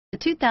The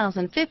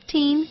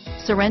 2015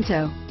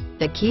 Sorento.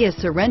 The Kia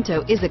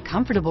Sorento is a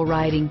comfortable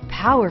riding,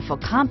 powerful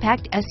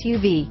compact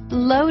SUV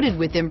loaded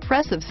with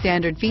impressive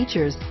standard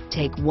features.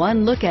 Take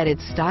one look at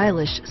its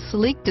stylish,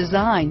 sleek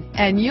design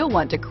and you'll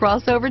want to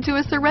cross over to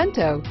a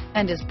Sorento,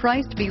 and is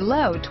priced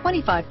below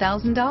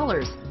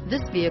 $25,000.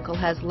 This vehicle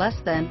has less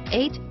than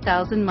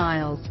 8,000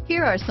 miles.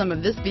 Here are some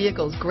of this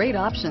vehicle's great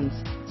options: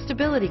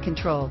 stability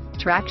control,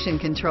 traction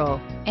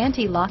control,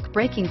 anti-lock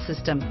braking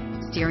system,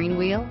 steering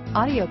wheel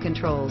audio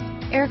controls,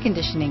 air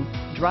conditioning,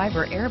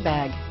 driver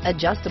airbag,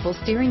 adjustable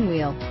steering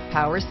wheel,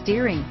 power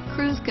steering,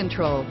 cruise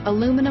control,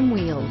 aluminum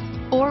wheels,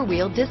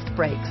 four-wheel disc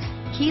brakes,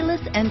 keyless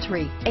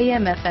entry,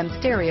 AM/FM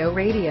stereo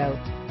radio,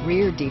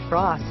 rear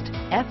defrost,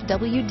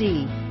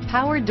 FWD,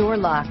 power door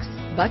locks,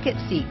 bucket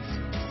seats,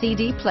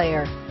 CD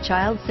player,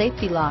 child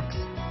safety locks,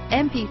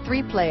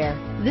 MP3 player.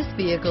 This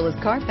vehicle is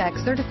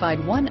Carfax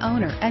certified one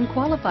owner and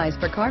qualifies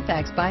for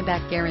Carfax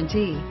buyback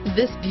guarantee.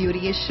 This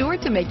beauty is sure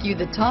to make you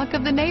the talk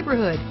of the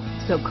neighborhood.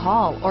 So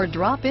call or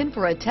drop in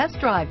for a test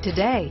drive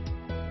today.